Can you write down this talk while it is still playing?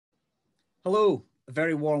Hello, a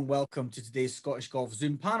very warm welcome to today's Scottish Golf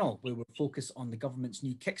Zoom panel, where we'll focus on the government's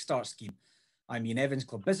new Kickstart scheme. I'm Ian Evans,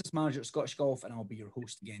 Club Business Manager at Scottish Golf, and I'll be your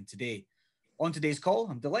host again today. On today's call,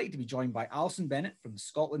 I'm delighted to be joined by Alison Bennett from the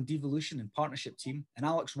Scotland Devolution and Partnership Team and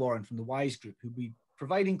Alex Warren from the Wise Group, who will be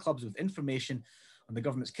providing clubs with information on the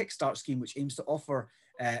government's Kickstart scheme, which aims at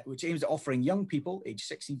offering young people aged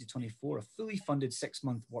 16 to 24 a fully funded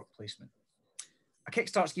 6-month work placement. A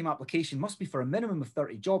Kickstart scheme application must be for a minimum of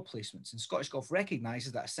 30 job placements, and Scottish Golf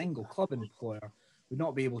recognises that a single club employer would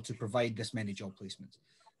not be able to provide this many job placements.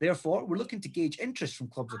 Therefore, we're looking to gauge interest from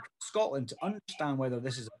clubs across Scotland to understand whether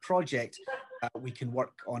this is a project we can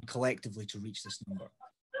work on collectively to reach this number.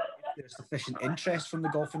 If there's sufficient interest from the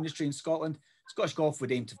golf industry in Scotland, Scottish Golf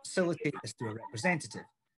would aim to facilitate this through a representative.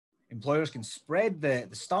 Employers can spread the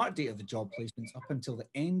start date of the job placements up until the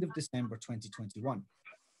end of December 2021.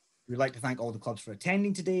 We'd like to thank all the clubs for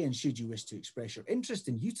attending today, and should you wish to express your interest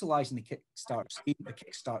in utilising the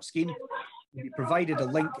Kickstart scheme, we'll be provided a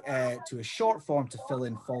link to a short form to fill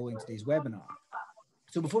in following today's webinar.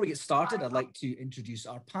 So before we get started, I'd like to introduce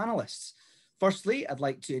our panellists. Firstly, I'd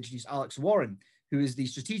like to introduce Alex Warren, who is the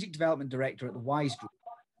Strategic Development Director at the Wise Group.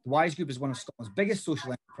 The Wise Group is one of Scotland's biggest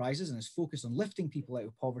social enterprises and is focused on lifting people out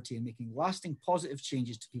of poverty and making lasting positive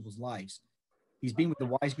changes to people's lives. He's been with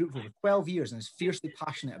the Wise Group for over 12 years and is fiercely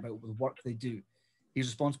passionate about the work they do. He's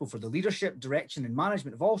responsible for the leadership, direction and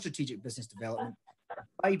management of all strategic business development, a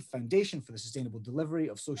wide foundation for the sustainable delivery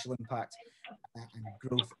of social impact and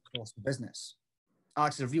growth across the business.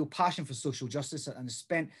 Alex has a real passion for social justice and has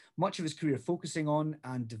spent much of his career focusing on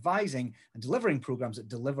and devising and delivering programs that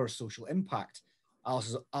deliver social impact.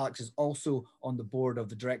 Alex is also on the board of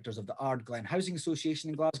the directors of the Ardglen Housing Association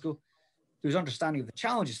in Glasgow. Through his understanding of the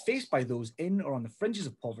challenges faced by those in or on the fringes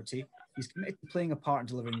of poverty, he's committed to playing a part in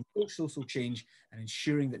delivering social change and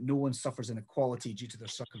ensuring that no one suffers inequality due to their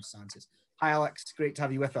circumstances. Hi, Alex. Great to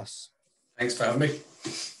have you with us. Thanks for having me.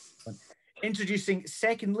 Introducing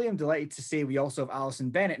secondly, I'm delighted to say we also have Alison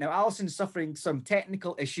Bennett. Now, Alison's suffering some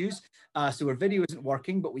technical issues, so her video isn't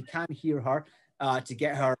working, but we can hear her to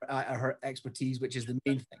get her expertise, which is the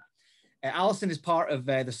main thing. Alison is part of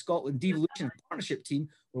the Scotland Devolution and Partnership Team,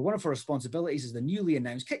 where one of her responsibilities is the newly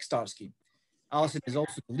announced Kickstart scheme. Alison is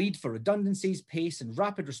also the lead for redundancies, pace and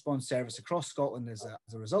rapid response service across Scotland as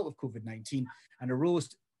a result of COVID-19, and her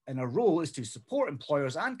role is to support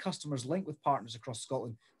employers and customers linked with partners across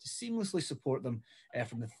Scotland to seamlessly support them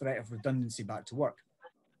from the threat of redundancy back to work.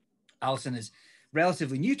 Alison is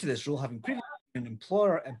relatively new to this role, having previously been an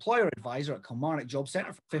employer advisor at Kilmarnock Job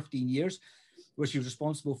Centre for 15 years, where she was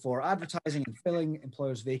responsible for advertising and filling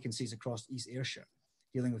employers' vacancies across East Ayrshire,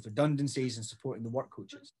 dealing with redundancies and supporting the work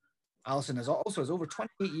coaches. Alison also has over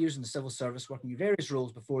 28 years in the civil service, working in various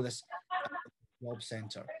roles before this job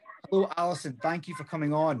centre. Hello, Alison. Thank you for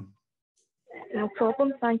coming on. No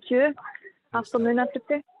problem. Thank you. Afternoon,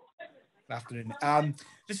 everybody. Good afternoon.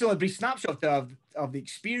 Just a brief snapshot of the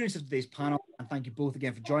experience of today's panel, and thank you both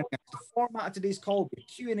again for joining us. The format of today's call will be a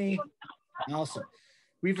Q&A. Alison,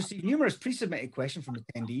 we've received numerous pre-submitted questions from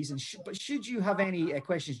attendees, but should you have any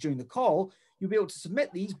questions during the call, you'll be able to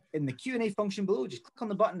submit these in the Q&A function below. Just click on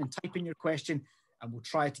the button and type in your question, and we'll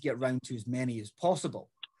try to get round to as many as possible.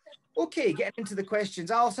 Okay, getting into the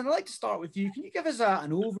questions. Alison, I'd like to start with you. Can you give us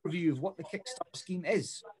an overview of what the Kickstart scheme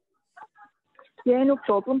is? Yeah, no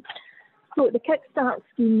problem. So the Kickstart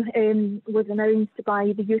scheme was announced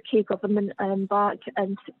by the UK government back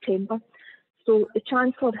in September. So the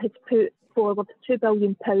Chancellor has put forward £2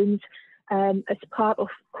 billion as part of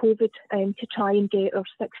COVID to try and get our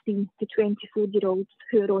 16 to 24-year-olds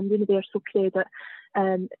who are on universal credit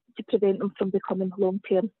to prevent them from becoming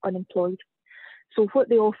long-term unemployed. So what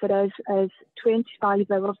the offer is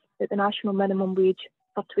 25 hours at the national minimum wage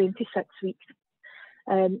for 26 weeks.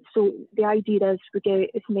 So the idea is we get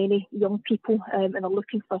as many young people and are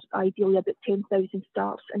looking for ideally about 10,000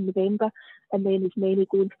 starts in November, and then as many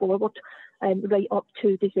going forward right up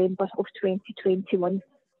to December of 2021.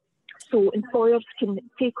 So employers can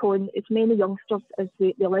take on as many youngsters as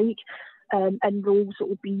they like, and roles that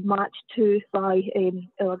will be matched to by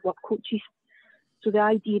our work coaches. So the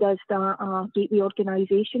idea is that a gateway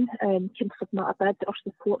organisation can submit a bid or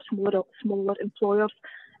support smaller employers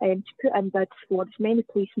to put in bids for as many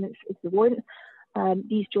placements as they want.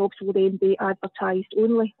 These jobs will then be advertised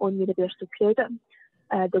only on universal credit.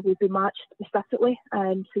 They will be matched specifically,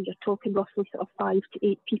 so you're talking roughly sort of 5 to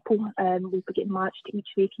 8 people will be getting matched to each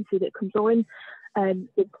vacancy that comes on. The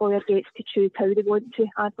employer gets to choose how they want to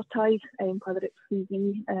advertise, whether it's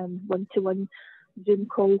CV, one-to-one, Zoom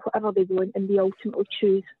call, whatever they want, and they ultimately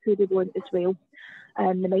choose who they want as well.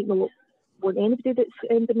 They might not want anybody that's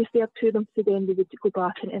been referred to them, so then they would go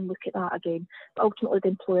back and look at that again. But ultimately, the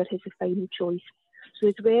employer has the final choice. So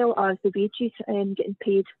as well as the wages getting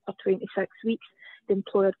paid for 26 weeks, the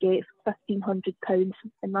employer gets £1,500,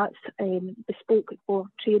 and that's bespoke for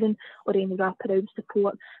training or any wraparound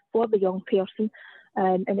support for the young person,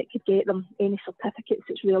 and it could get them any certificates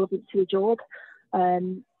that's relevant to the job.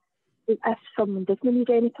 If someone doesn't need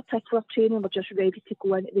any particular training, we're just ready to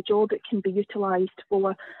go into the job, it can be utilised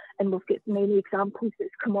for, and we've got many examples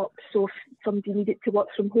that's come up. So if somebody needed to work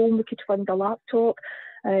from home, we could fund a laptop,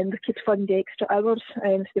 we could fund extra hours,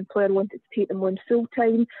 if the employer wanted to take them on full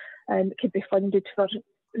time, it could be funded for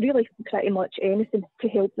really pretty much anything to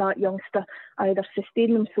help that youngster either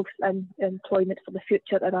sustain themselves in employment for the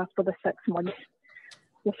future or after the 6 months.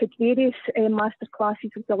 We've had various master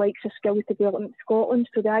classes with the likes of Skills Development Scotland.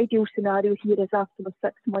 So the ideal scenario here is after the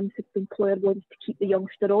 6 months, if the employer wants to keep the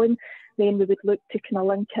youngster on, then we would look to kind of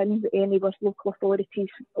link in with any of our local authorities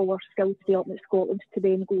or Skills Development Scotland to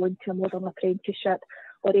then go into a modern apprenticeship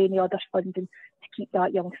or any other funding to keep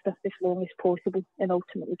that youngster as long as possible and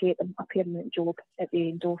ultimately get them a permanent job at the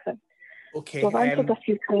end of it. Okay. So I've answered a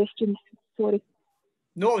few questions. Sorry.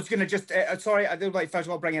 No, I was going to just, sorry, I do like first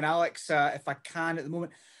of all bring in Alex if I can at the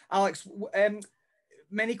moment. Alex,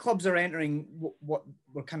 many clubs are entering what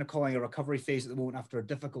we're kind of calling a recovery phase at the moment after a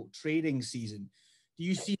difficult trading season. Do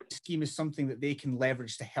you see the scheme as something that they can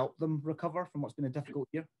leverage to help them recover from what's been a difficult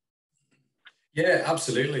year? Yeah,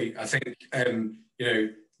 absolutely. I think,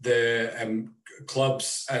 the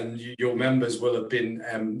clubs and your members will have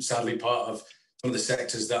been sadly part of some of the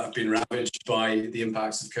sectors that have been ravaged by the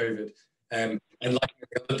impacts of COVID. And like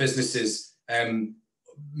other businesses,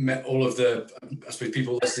 all of the, I suppose,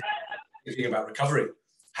 people listening thinking about recovery.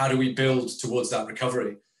 How do we build towards that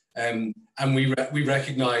recovery? And we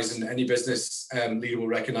recognise, and any business leader will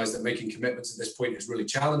recognise, that making commitments at this point is really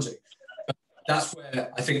challenging. But that's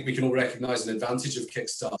where I think we can all recognise an advantage of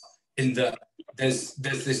Kickstart, in that there's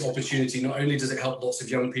this opportunity. Not only does it help lots of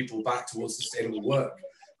young people back towards sustainable work,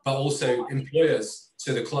 but also employers,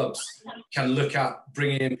 so the clubs, can look at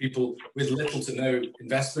bringing in people with little to no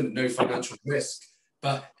investment, no financial risk,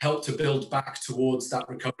 but help to build back towards that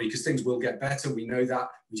recovery, because things will get better. We know that.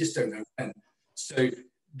 We just don't know when. So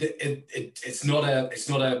it's not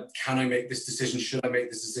a can I make this decision? Should I make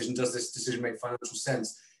this decision? Does this decision make financial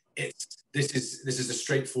sense? This is a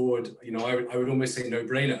straightforward, I would almost say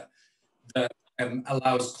no-brainer, that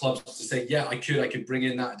allows clubs to say, yeah, I could bring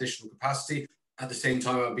in that additional capacity. At the same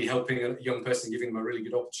time, I'd be helping a young person, giving them a really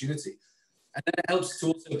good opportunity. And then it helps to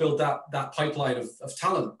also build that pipeline of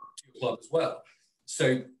talent to your club as well.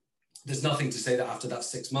 So there's nothing to say that after that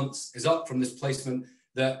 6 months is up from this placement,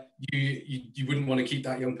 that you wouldn't want to keep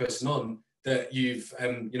that young person on, that you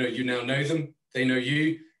now know them, they know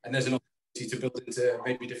you, and there's an opportunity to build into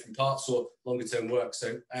maybe different parts or longer term work.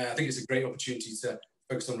 So I think it's a great opportunity to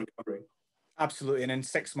focus on recovery. Absolutely. And in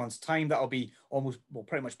 6 months' time, that'll be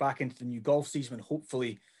pretty much back into the new golf season, and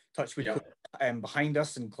hopefully touch wood behind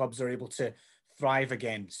us and clubs are able to thrive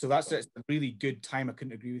again. So that's a really good time. I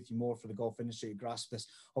couldn't agree with you more for the golf industry to grasp this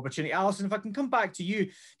opportunity. Alison, if I can come back to you,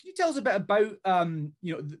 can you tell us a bit about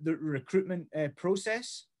the recruitment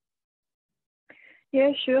process?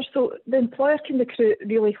 Yeah, sure. So the employer can recruit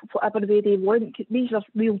really whatever way they want. These are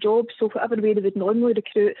real jobs, so whatever way they would normally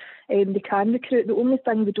recruit, they can recruit. The only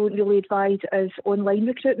thing we don't really advise is online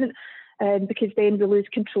recruitment, because then we lose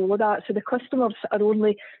control of that. So the customers are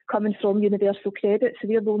only coming from Universal Credit, so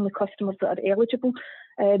they're the only customers that are eligible.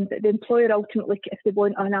 But the employer ultimately, if they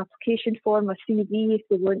want an application form, a CV, if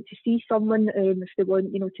they want to see someone, if they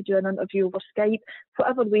want to do an interview over Skype,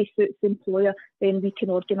 whatever way suits the employer, then we can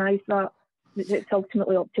organise that. It's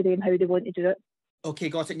ultimately up to them how they want to do it. Okay,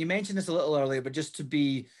 got it. And you mentioned this a little earlier, but just to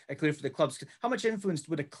be clear for the clubs, how much influence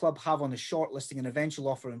would a club have on the shortlisting and eventual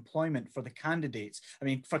offer of employment for the candidates? I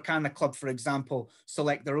mean, can the club, for example,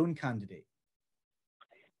 select their own candidate?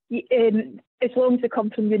 As long as they come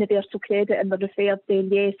from Universal Credit and they're referred, then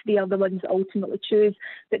yes, they are the ones that ultimately choose.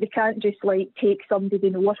 But they can't just take somebody they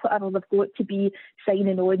know or whatever. They've got to be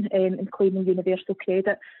signing on and claiming Universal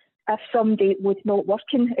Credit. If somebody was not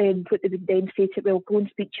working, what they would then say to, well, go and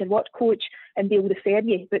speak to your work coach and they'll refer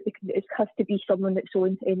you. But it has to be someone that's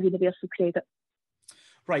on Universal Credit.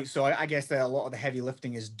 Right. So I guess that a lot of the heavy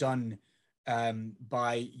lifting is done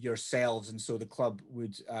by yourselves, and so the club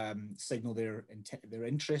would signal their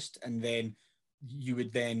interest, and then you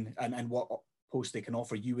would then and what post they can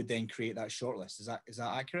offer, you would then create that shortlist. Is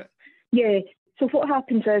that accurate? Yeah. So what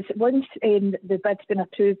happens is once the bid's been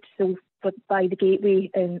approved, by the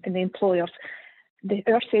gateway and the employers,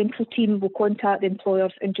 our central team will contact the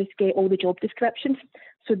employers and just get all the job descriptions.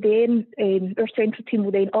 So then our central team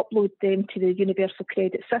will then upload them to the universal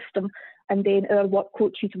credit system, and then our work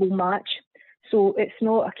coaches will match. So it's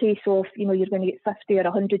not a case of, you're going to get 50 or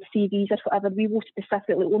 100 CVs or whatever. We will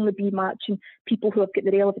specifically only be matching people who have got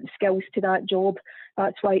the relevant skills to that job.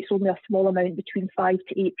 That's why it's only a small amount, between 5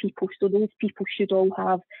 to 8 people. So those people should all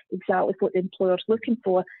have exactly what the employer's looking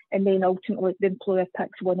for, and then ultimately the employer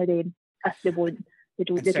picks one of them if they want.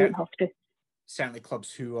 They don't have to. Certainly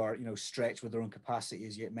clubs who are, stretched with their own capacity,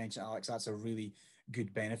 as you mentioned, Alex, that's a really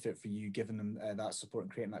good benefit for you, giving them that support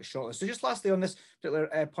and creating that shortlist. So just lastly on this particular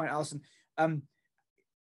point, Alison,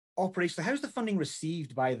 operationally, how's the funding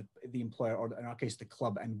received by the employer, or in our case, the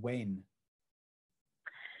club, and when?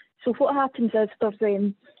 So what happens is there's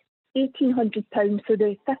 £1,800, so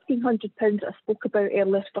the £1,500 that I spoke about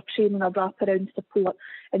earlier for training or wraparound support,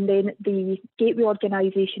 and then the Gateway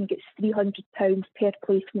organisation gets £300 per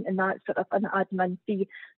placement, and that's sort of an admin fee.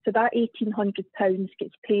 So that £1,800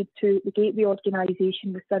 gets paid to the Gateway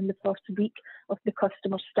organisation within the first week of the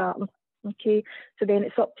customer starting. Okay, so then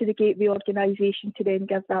it's up to the Gateway organisation to then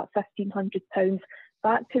give that £1,500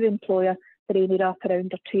 back to the employer for any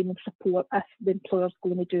wraparound or training support if the employer's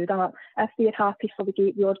going to do that. If they're happy for the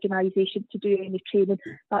Gateway organisation to do any training,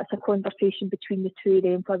 that's a conversation between the two of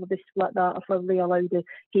them, whether they split that or whether they allow the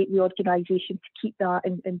Gateway organisation to keep that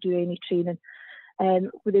and do any training.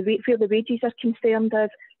 Where the wages are concerned, is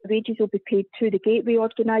the wages will be paid to the Gateway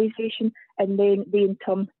organisation, and then they in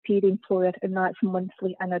turn pay the employer, and that's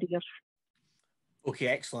monthly in arrears. Okay,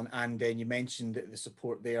 excellent. And then you mentioned the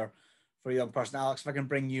support there for a young person. Alex, if I can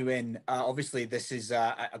bring you in, obviously this is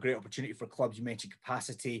a great opportunity for clubs. You mentioned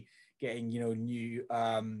capacity, getting new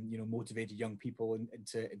motivated young people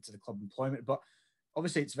into the club employment, but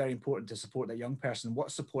obviously it's very important to support that young person.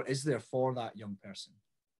 What support is there for that young person?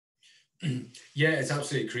 Yeah, it's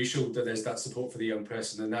absolutely crucial that there's that support for the young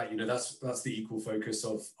person, and that that's the equal focus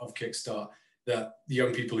of Kickstart. That the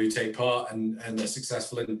young people who take part and they're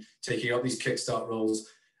successful in taking up these Kickstart roles,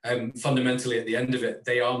 fundamentally at the end of it,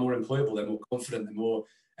 they are more employable, they're more confident, they're more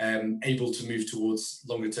able to move towards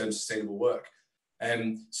longer term sustainable work.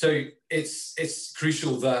 So it's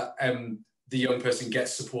crucial that the young person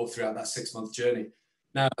gets support throughout that 6-month journey.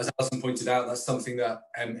 Now, as Alison pointed out, that's something that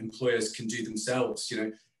employers can do themselves.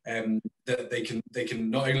 That they can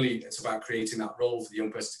not only, it's about creating that role for the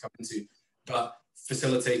young person to come into, but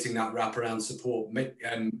facilitating that wraparound support,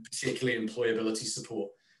 particularly employability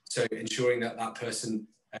support. So ensuring that that person,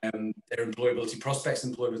 their employability prospects,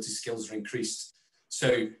 employability skills are increased.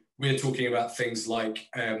 So we're talking about things like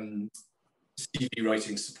CV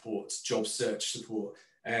writing support, job search support,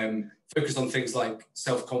 focus on things like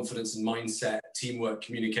self-confidence and mindset, teamwork,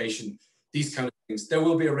 communication, these kind of things. There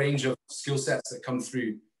will be a range of skill sets that come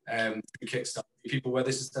through Kickstart. People where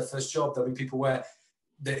this is their first job, there'll be people where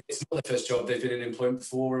it's not their first job, they've been in employment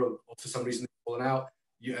before, or for some reason they've fallen out,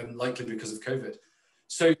 likely because of COVID.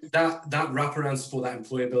 So that wraparound support, that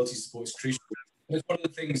employability support is crucial. And it's one of the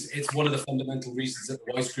things, it's one of the fundamental reasons that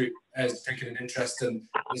the WISE Group has taken an interest and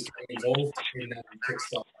is getting involved in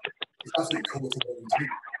Kickstart. It's absolutely core to what we do,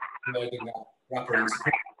 providing that wraparound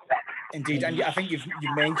support. Indeed, and I think you've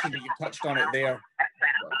mentioned it, you touched on it there.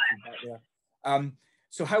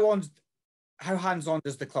 So how hands-on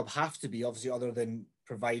does the club have to be, obviously, other than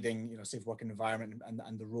providing safe working environment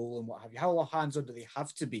and the role and what have you? How hands-on do they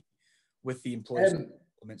have to be with the employees?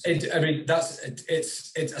 I mean, I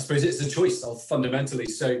suppose it's a choice fundamentally.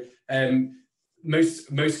 So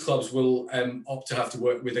most clubs will opt to have to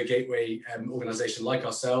work with a gateway organisation like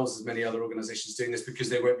ourselves, as many other organisations doing this, because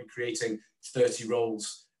they won't be creating 30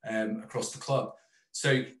 roles across the club.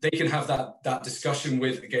 So they can have that discussion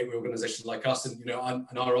with a gateway organisation like us, and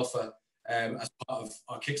our offer as part of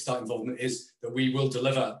our Kickstart involvement is that we will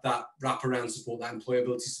deliver that wraparound support, that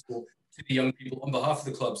employability support to the young people on behalf of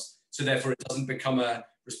the clubs. So therefore, it doesn't become a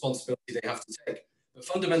responsibility they have to take. But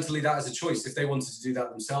fundamentally, that is a choice. If they wanted to do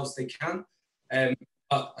that themselves, they can.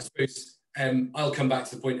 But I suppose I'll come back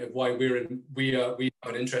to the point of why we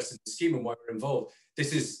have an interest in the scheme and why we're involved.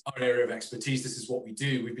 This is our area of expertise. This is what we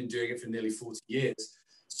do. We've been doing it for nearly 40 years.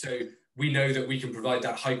 So we know that we can provide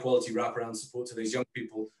that high quality wraparound support to those young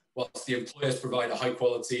people, whilst the employers provide a high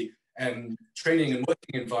quality training and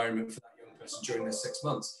working environment for that young person during their 6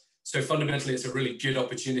 months. So fundamentally, it's a really good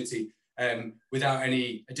opportunity without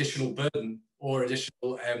any additional burden or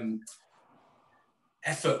additional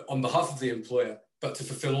effort on behalf of the employer, but to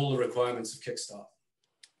fulfill all the requirements of Kickstart.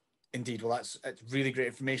 Indeed. Well, that's really great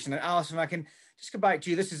information. And Alison, if I can just go back to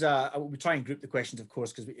you, this is we try and group the questions, of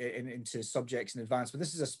course, because into subjects in advance, but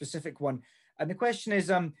this is a specific one. And the question is,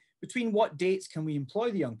 Between what dates can we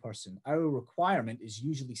employ the young person? Our requirement is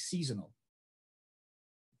usually seasonal.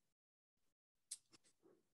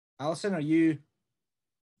 Alison, are you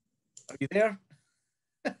there?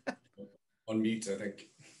 On mute, I think.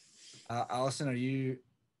 Alison, are you?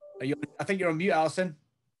 I think you're on mute, Alison.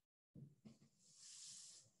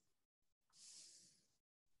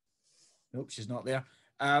 Nope, she's not there.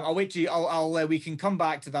 I'll wait till you. We can come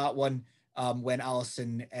back to that one when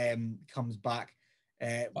Alison comes back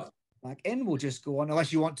in. We'll just go on,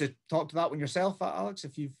 unless you want to talk to that one yourself, Alex.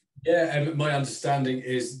 If you've my understanding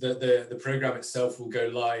is that the program itself will go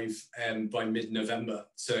live by mid-November,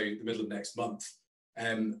 so the middle of next month.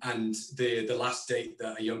 And the last date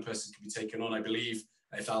that a young person can be taken on, I believe,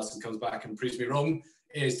 if Alison comes back and proves me wrong,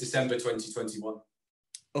 is December 2021.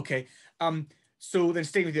 Okay. So then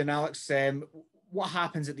staying with you, and Alex, what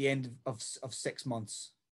happens at the end of 6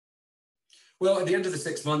 months? Well, at the end of the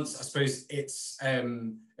 6 months, I suppose it's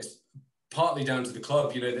partly down to the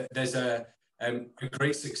club. You know, there's a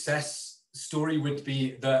great success story would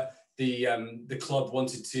be that the club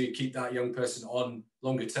wanted to keep that young person on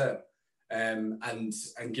longer term, and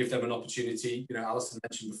give them an opportunity. You know, Alison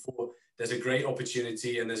mentioned before, there's a great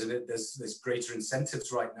opportunity, and there's greater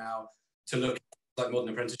incentives right now to look at like modern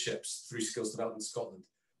apprenticeships through Skills Development Scotland.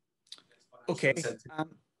 Okay.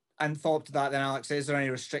 And follow up to that then, Alex, is there any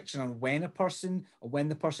restriction on when the person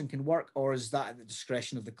can work, or is that at the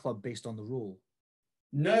discretion of the club based on the role?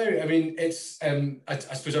 No, I mean, it's, I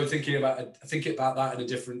suppose I was thinking about that in a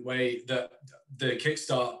different way, that the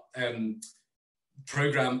Kickstart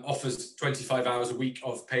program offers 25 hours a week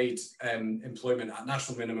of paid employment at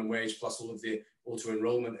national minimum wage, plus all of the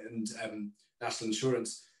auto-enrollment and national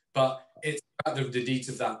insurance. But it's about the deeds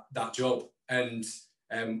of that job and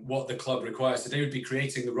what the club requires. So they would be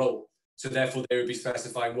creating the role. So therefore they would be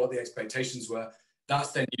specifying what the expectations were.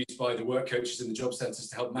 That's then used by the work coaches in the job centres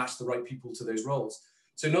to help match the right people to those roles.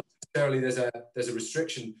 So not necessarily there's a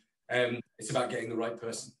restriction. It's about getting the right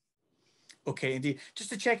person. Okay, indeed. Just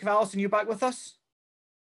to check if Alison, you're back with us?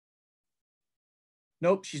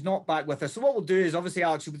 Nope, she's not back with us. So what we'll do is, obviously,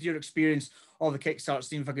 Alex, with your experience of the Kickstart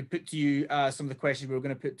scheme, if I could put to you some of the questions we were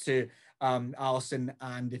going to put to Alison,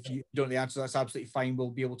 and if you don't know the answer, that's absolutely fine. We'll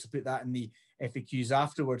be able to put that in the FAQs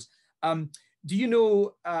afterwards. Do you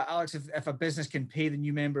know, Alex, if a business can pay the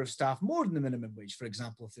new member of staff more than the minimum wage, for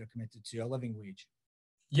example, if they're committed to a living wage?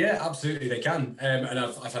 Yeah, absolutely, they can. And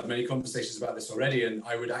I've had many conversations about this already, and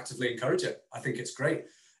I would actively encourage it. I think it's great.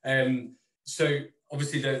 So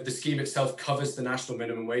obviously the scheme itself covers the national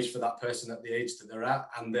minimum wage for that person at the age that they're at,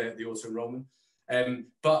 and the auto-enrollment.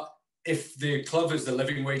 But if the club is the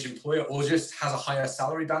living wage employer, or just has a higher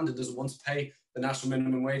salary band and doesn't want to pay the national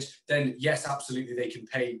minimum wage, then yes, absolutely, they can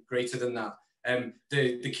pay greater than that.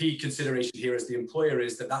 The key consideration here as the employer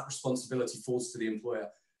is that responsibility falls to the employer.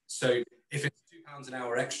 So if it's £2 an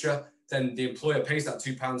hour extra, then the employer pays that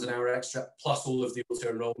 £2 an hour extra, plus all of the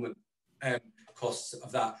auto-enrollment costs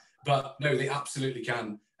of that. But no, they absolutely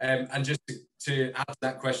can. And just to add to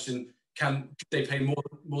that question, could they pay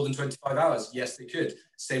more than 25 hours? Yes, they could.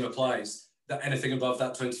 Same applies. That anything above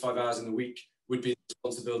that 25 hours in the week would be the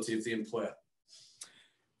responsibility of the employer.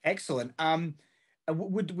 Excellent.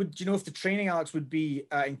 Would you know if the training, Alex, would be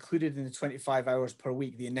included in the 25 hours per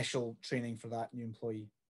week, the initial training for that new employee?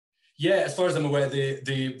 Yeah, as far as I'm aware,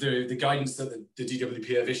 the guidance that the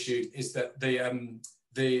DWP have issued is that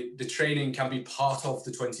the training can be part of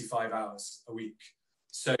the 25 hours a week.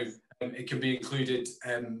 So it can be included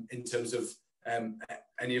in terms of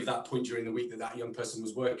any of that point during the week that young person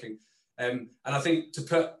was working. And I think to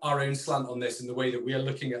put our own slant on this and the way that we are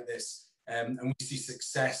looking at this, and we see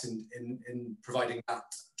success in providing that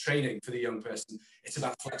training for the young person, it's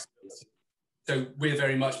about flexibility. So we're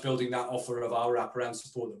very much building that offer of our wraparound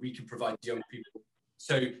support that we can provide to young people.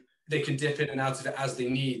 So they can dip in and out of it as they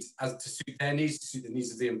need, as to suit their needs, to suit the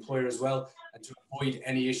needs of the employer as well, and to avoid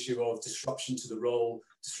any issue of disruption to the role,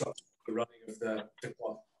 disruption to the running of the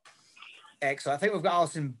club. Excellent. I think we've got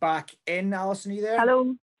Alison back in. Alison, are you there?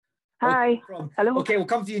 Hello. Hi. Hello. Okay, we'll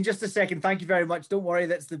come to you in just a second. Thank you very much. Don't worry,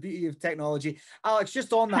 that's the beauty of technology. Alex,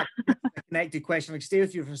 just on that connected question, I'll stay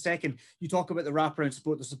with you for a second. You talk about the wraparound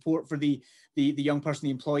support, the support for the young person,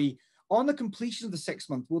 the employee. On the completion of the 6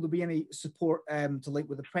 month, will there be any support to link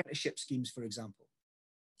with apprenticeship schemes, for example?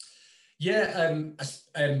 Yeah,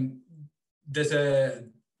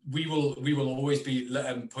 we will always be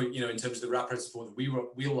in terms of the wraparound support that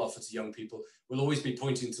we will offer to young people. We'll always be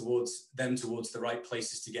pointing towards the right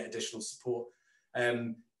places to get additional support,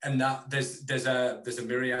 and that there's a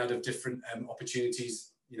myriad of different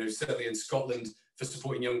opportunities. You know, certainly in Scotland for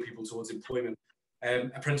supporting young people towards employment.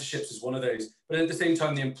 Apprenticeships is one of those, but at the same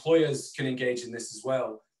time, the employers can engage in this as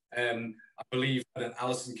well. I believe that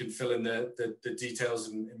Alison can fill in the details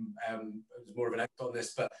and more of an expert on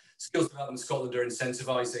this, but Skills Development Scotland are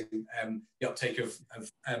incentivising the uptake of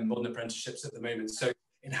modern apprenticeships at the moment. So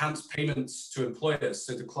enhanced payments to employers,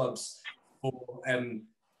 so the clubs, for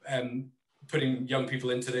putting young people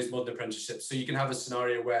into those modern apprenticeships. So you can have a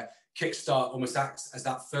scenario where Kickstart almost acts as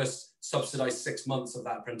that first subsidised 6 months of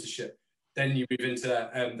that apprenticeship. Then you move into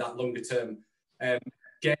that longer term.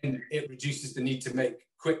 Again, it reduces the need to make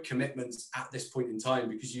quick commitments at this point in time,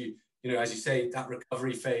 because you know, as you say, that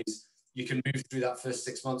recovery phase, you can move through that first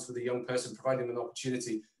 6 months with a young person, providing them an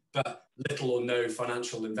opportunity, but little or no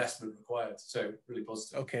financial investment required. So really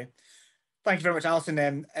positive. Okay. Thank you very much,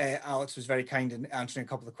 Alison. Alex was very kind in answering a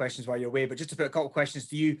couple of questions while you're away, but just to put a couple of questions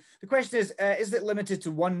to you. The question is it limited to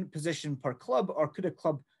one position per club, or could a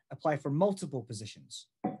club apply for multiple positions?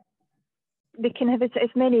 They can have as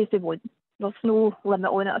many as they want. There's no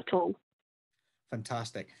limit on it at all.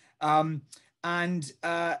 Fantastic. Alison,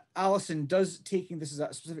 this is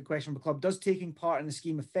a specific question from the club, does taking part in the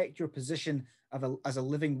scheme affect your position as a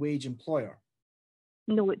living wage employer?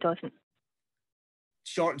 No, it doesn't.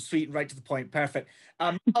 Short and sweet and right to the point. Perfect.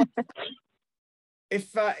 Staying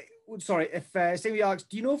with Alex,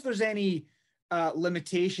 do you know if there's any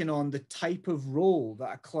limitation on the type of role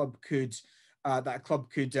that a club could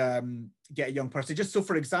get a young person? Just so,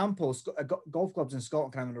 for example, golf clubs in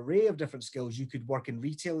Scotland can have an array of different skills. You could work in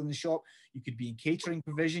retail in the shop, you could be in catering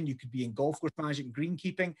provision, you could be in golf course management,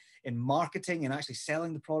 greenkeeping, in marketing, and actually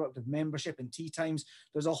selling the product of membership and tea times.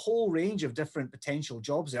 There's a whole range of different potential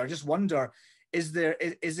jobs there. I just wonder, is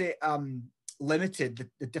it limited,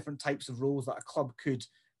 the different types of roles that a club could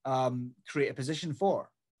create a position for?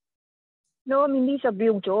 No, I mean, these are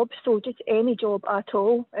real jobs, so just any job at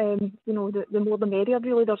all. You know, the more the merrier,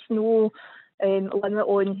 really. There's no limit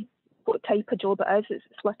on what type of job it is.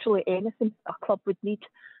 It's literally anything a club would need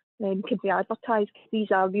can be advertised.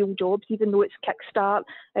 These are real jobs, even though it's Kickstart,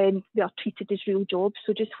 they are treated as real jobs.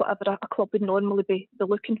 So just whatever a club would normally be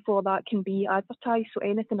looking for, that can be advertised, so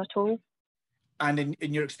anything at all. And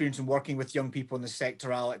in your experience in working with young people in the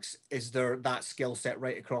sector, Alex, is there that skill set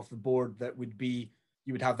right across the board that would be,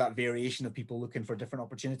 you would have that variation of people looking for different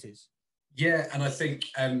opportunities? Yeah, and I think,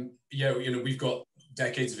 you know, we've got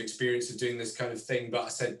decades of experience of doing this kind of thing, but I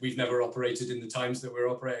said we've never operated in the times that we're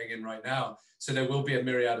operating in right now. So there will be a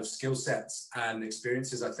myriad of skill sets and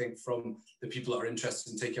experiences, I think, from the people that are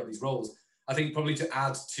interested in taking up these roles. I think probably to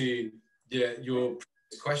add to your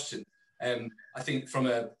question, I think from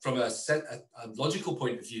a logical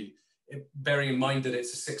point of view, bearing in mind that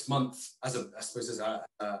it's a 6 month, as a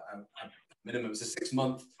minimum, it's a 6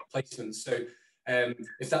 month placement. So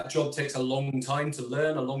if that job takes a long time to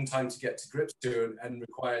learn, a long time to get to grips to, and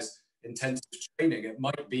requires intensive training, it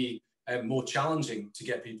might be more challenging to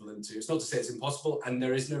get people into. It's not to say it's impossible, and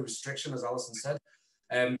there is no restriction, as Alison said,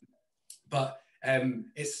 but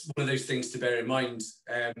it's one of those things to bear in mind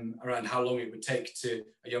around how long it would take to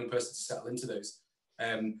a young person to settle into those.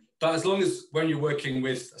 But as long as when you're working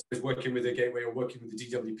with a gateway or working with the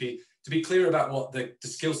DWP, to be clear about what the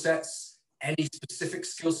skill sets, any specific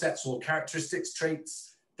skill sets or characteristics,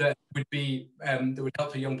 traits that would be that would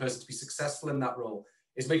help a young person to be successful in that role,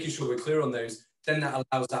 is making sure we're clear on those. Then that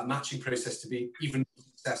allows that matching process to be even more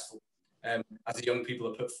successful as the young people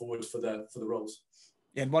are put forward for the roles.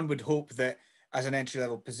 Yeah, and one would hope that as an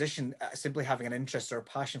entry-level position, simply having an interest or a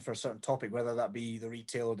passion for a certain topic, whether that be the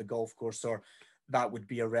retail or the golf course, or that would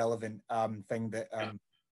be a relevant thing that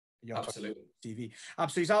absolutely. TV.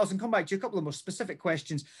 Absolutely. So Alison, come back to you, a couple of more specific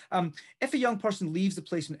questions. If a young person leaves the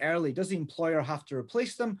placement early, does the employer have to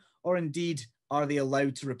replace them, or indeed are they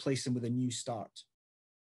allowed to replace them with a new start?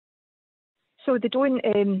 So they don't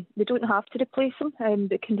have to replace them.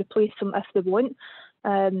 They can replace them if they want.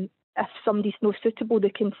 If somebody's not suitable,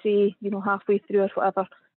 they can say, you know, halfway through or whatever,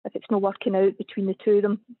 if it's not working out between the two of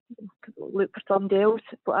them, look for somebody else,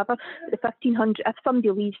 whatever. The 1,500, if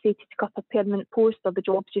somebody leaves, say, to take up a permanent post, or the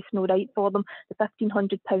job's just not right for them, the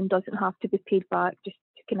 £1,500 doesn't have to be paid back, just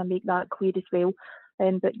to kind of make that clear as well.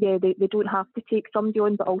 But yeah, they don't have to take somebody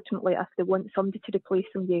on, but ultimately, if they want somebody to replace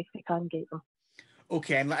them, yes, they can get them.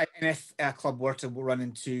 Okay, and if a club were to run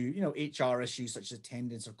into, you know, HR issues such as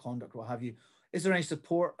attendance or conduct, what have you, is there any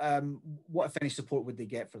support? What, if any, support would they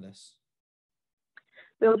get for this?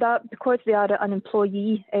 Well, because they are an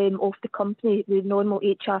employee of the company, the normal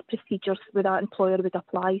HR procedures with that employer would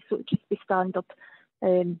apply. So it would just be standard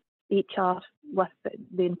HR with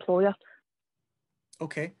the employer.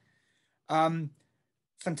 Okay.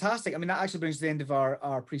 Fantastic. I mean, that actually brings to the end of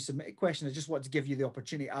our pre-submitted question. I just wanted to give you the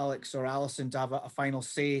opportunity, Alex or Alison, to have a final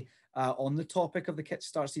say on the topic of the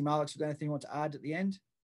Kickstart scheme. Alex, have you got anything you want to add at the end?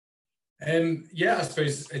 Yeah, I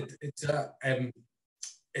suppose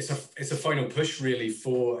it's a final push really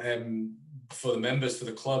for the members, for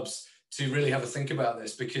the clubs, to really have a think about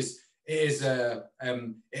this, because it is an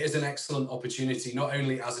excellent opportunity, not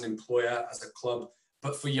only as an employer, as a club,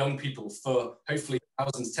 but for young people, for hopefully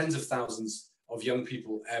thousands, tens of thousands of young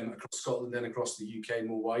people across Scotland and across the UK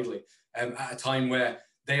more widely, at a time where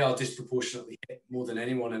they are disproportionately hit more than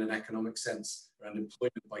anyone in an economic sense around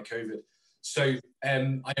employment by COVID. So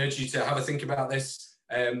I urge you to have a think about this,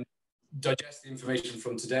 digest the information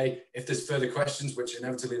from today. If there's further questions, which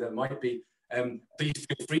inevitably there might be, please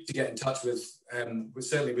feel free to get in touch with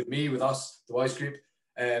certainly with me, with us, the WISE Group,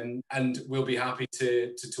 and we'll be happy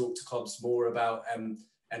to talk to clubs more about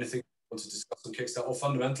anything you want to discuss on Kickstart, or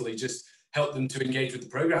fundamentally just help them to engage with the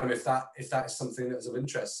programme if that is something that's of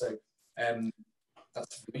interest. So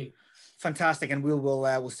that's for me. Fantastic, and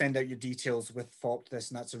we'll send out your details with FOP to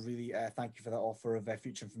this, and that's a really thank you for that offer of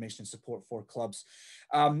future information and support for clubs.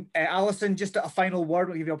 Alison, just a final word.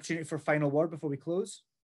 We'll give you the opportunity for a final word before we close.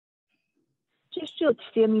 Just to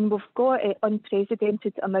say, I mean, we've got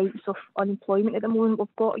unprecedented amounts of unemployment at the moment.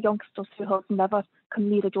 We've got youngsters who have never come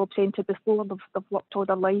near a job centre before. They've worked all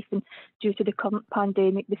their life, and due to the current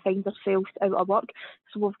pandemic, they find themselves out of work.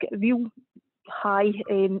 So we've got real high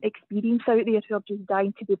experience out there who are just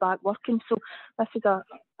dying to be back working. So this is a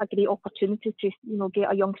great opportunity to get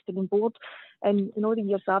a youngster on board. And in all the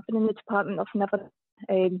years I've been in the department, I've never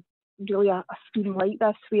really a scheme like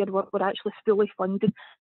this where we're actually fully funding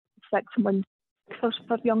 6 months for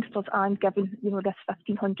youngsters and giving this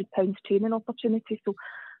 £1,500 training opportunity. So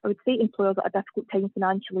I would say employers at a difficult time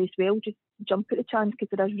financially as well, just jump at the chance,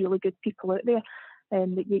 because there is really good people out there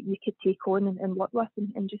that you could take on and work with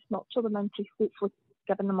and just nurture them into hopefully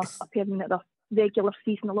giving them a permanent, a regular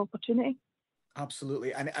seasonal opportunity.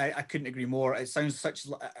 Absolutely, and I couldn't agree more. It sounds such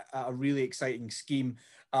a really exciting scheme.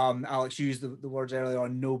 Alex used the words earlier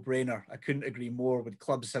on, no-brainer. I couldn't agree more. When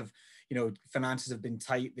clubs have, finances have been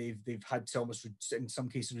tight, they've had to almost, in some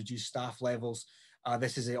cases, reduce staff levels.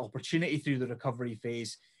 This is an opportunity through the recovery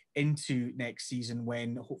phase into next season,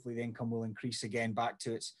 when hopefully the income will increase again back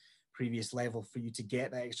to its previous level, for you to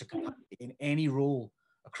get that extra capacity in any role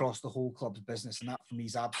across the whole club's business, and that for me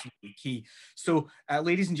is absolutely key. So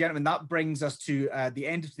ladies and gentlemen, that brings us to the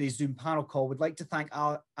end of today's Zoom panel call. We'd like to thank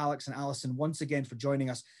Alex and Alison once again for joining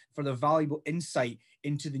us, for their valuable insight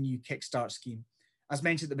into the new Kickstart scheme. As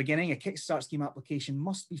mentioned at the beginning, a Kickstart scheme application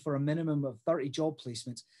must be for a minimum of 30 job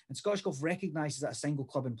placements, and Scottish Golf recognises that a single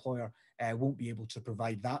club employer won't be able to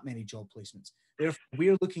provide that many job placements. Therefore,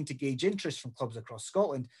 we're looking to gauge interest from clubs across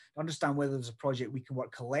Scotland to understand whether there's a project we can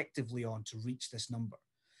work collectively on to reach this number.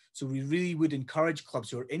 So we really would encourage clubs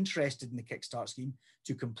who are interested in the Kickstart scheme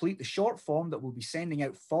to complete the short form that we'll be sending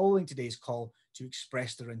out following today's call to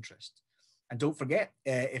express their interest. And don't forget,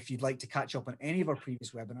 if you'd like to catch up on any of our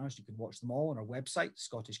previous webinars, you can watch them all on our website,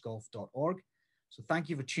 scottishgolf.org. So thank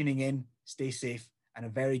you for tuning in, stay safe, and a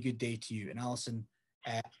very good day to you. And Alison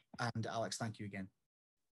and Alex, thank you again.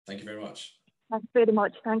 Thank you very much. Thanks very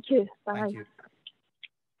much. Thank you. Bye. Thank you.